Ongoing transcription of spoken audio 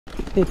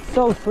It's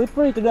so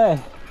slippery today.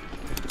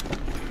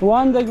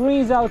 1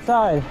 degree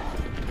outside,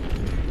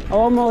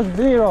 almost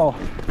 0.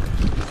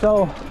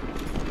 So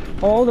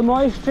all the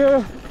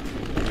moisture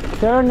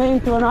turned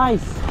into an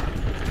ice.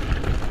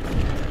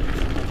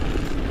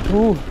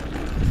 Ooh.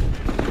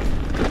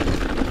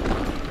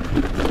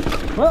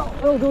 Well,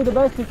 we'll do the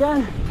best we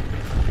can.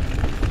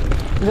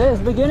 This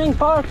beginning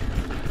part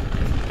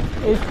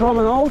is from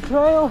an old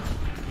trail.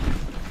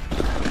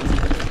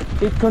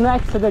 It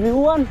connects to the new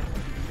one,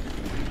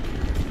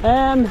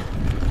 and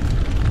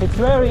it's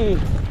very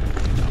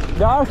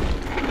dark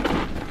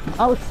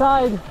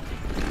outside.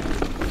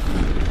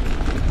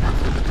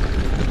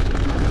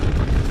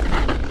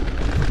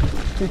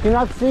 You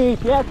cannot see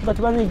it yet, but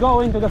when we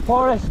go into the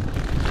forest,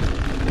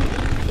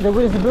 the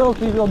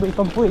visibility will be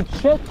complete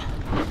shit,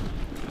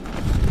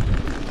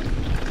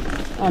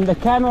 and the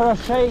camera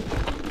shake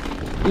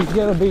is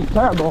gonna be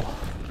terrible,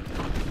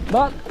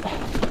 but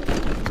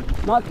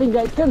nothing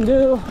they can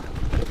do.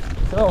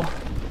 So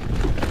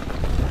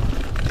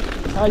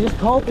I just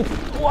hope it's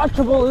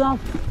watchable enough.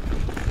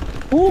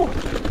 Ooh,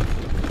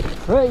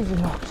 crazy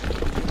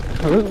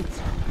roots.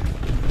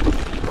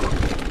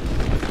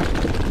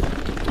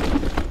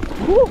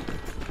 Ooh.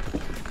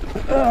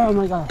 Oh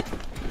my god.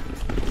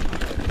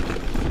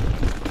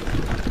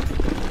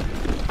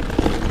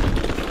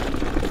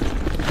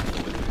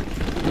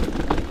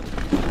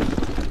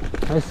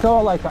 I saw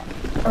like a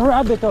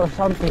rabbit or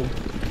something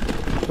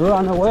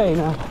run away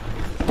now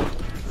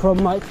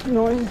from my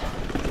noise.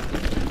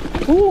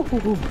 Ooh.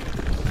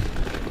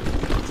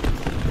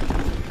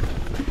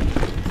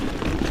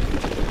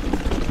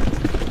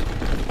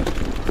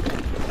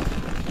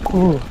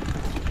 Ooh.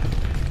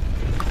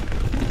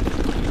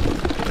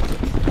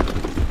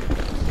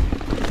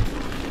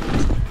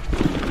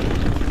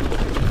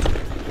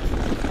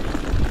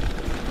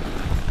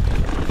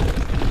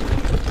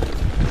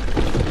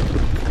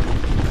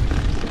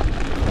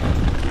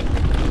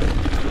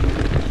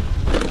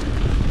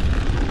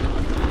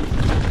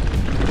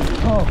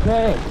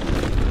 Okay.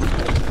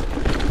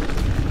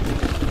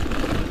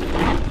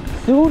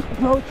 Soon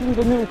approaching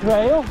the new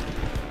trail.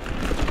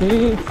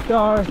 It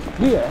starts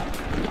here.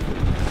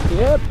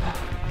 Yep.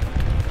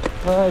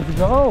 Let's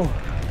go.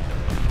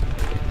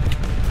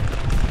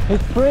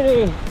 It's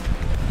pretty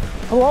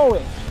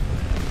flowy.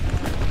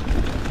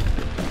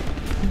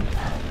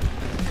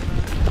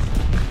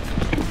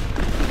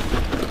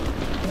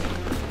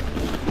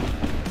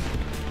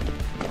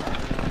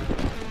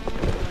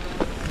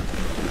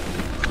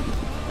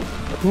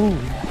 Ooh.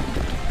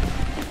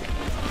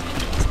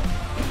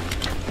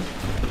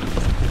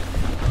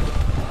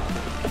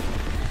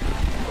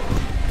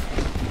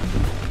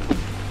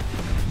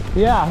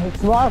 Yeah,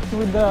 it's marked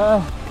with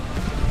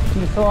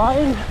this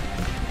line,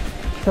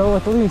 so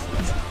at least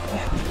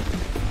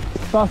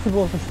it's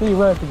possible to see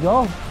where to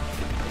go.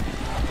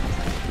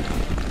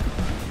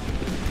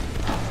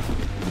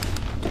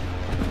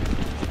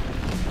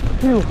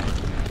 Phew.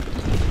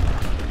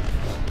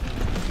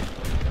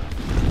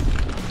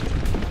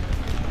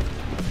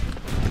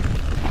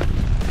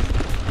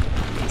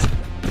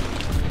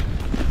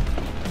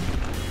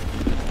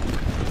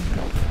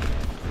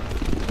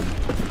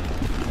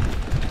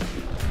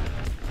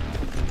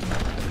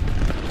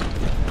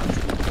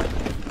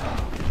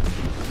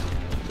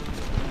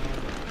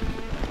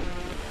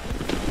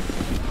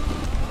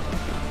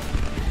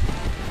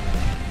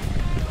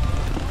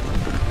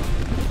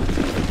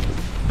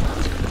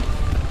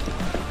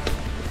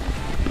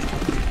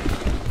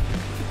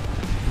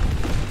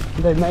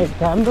 They made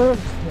camber,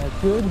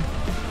 that's good.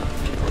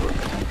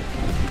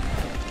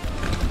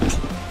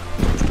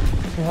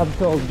 We have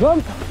to all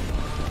jump,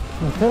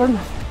 and turn.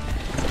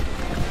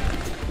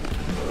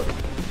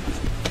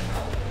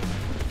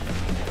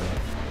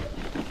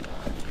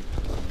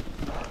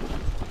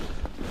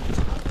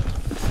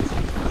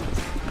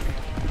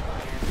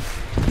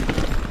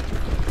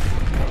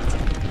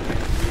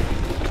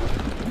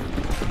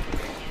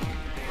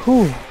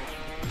 Whew.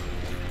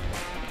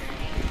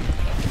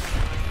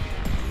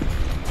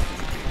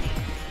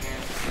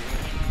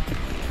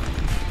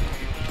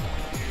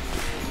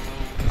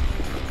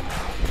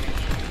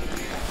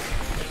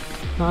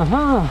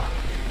 Uh-huh.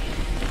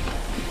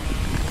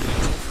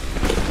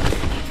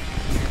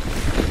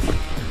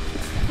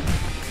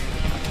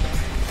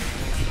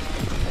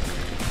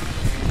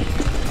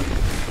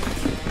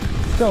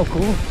 So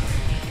cool.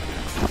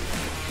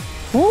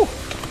 Woo!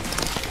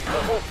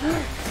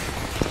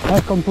 I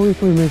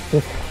completely missed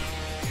it.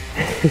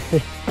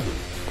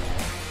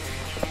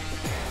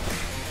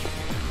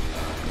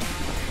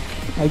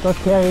 I got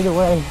carried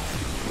away.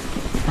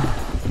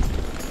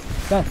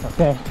 That's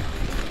okay.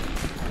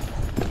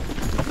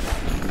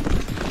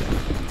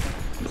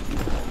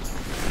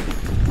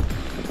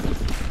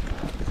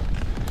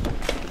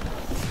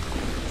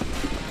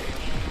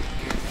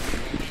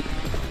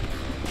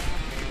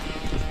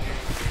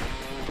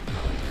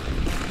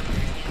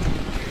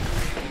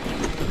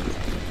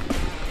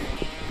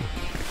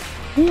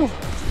 Whew.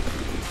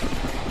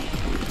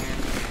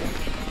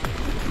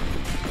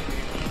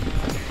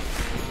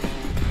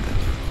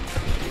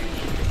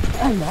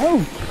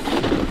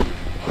 Hello.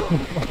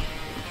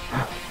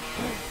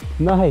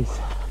 Nice.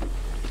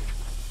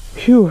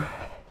 Phew.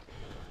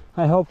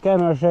 I hope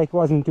camera shake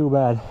wasn't too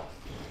bad.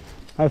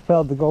 I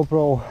felt the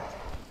GoPro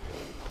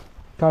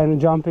kind of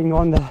jumping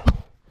on the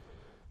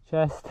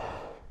chest.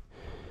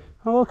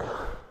 Oh look,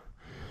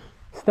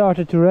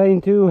 started to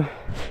rain too.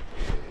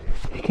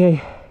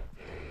 Okay,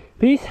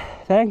 peace,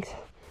 thanks.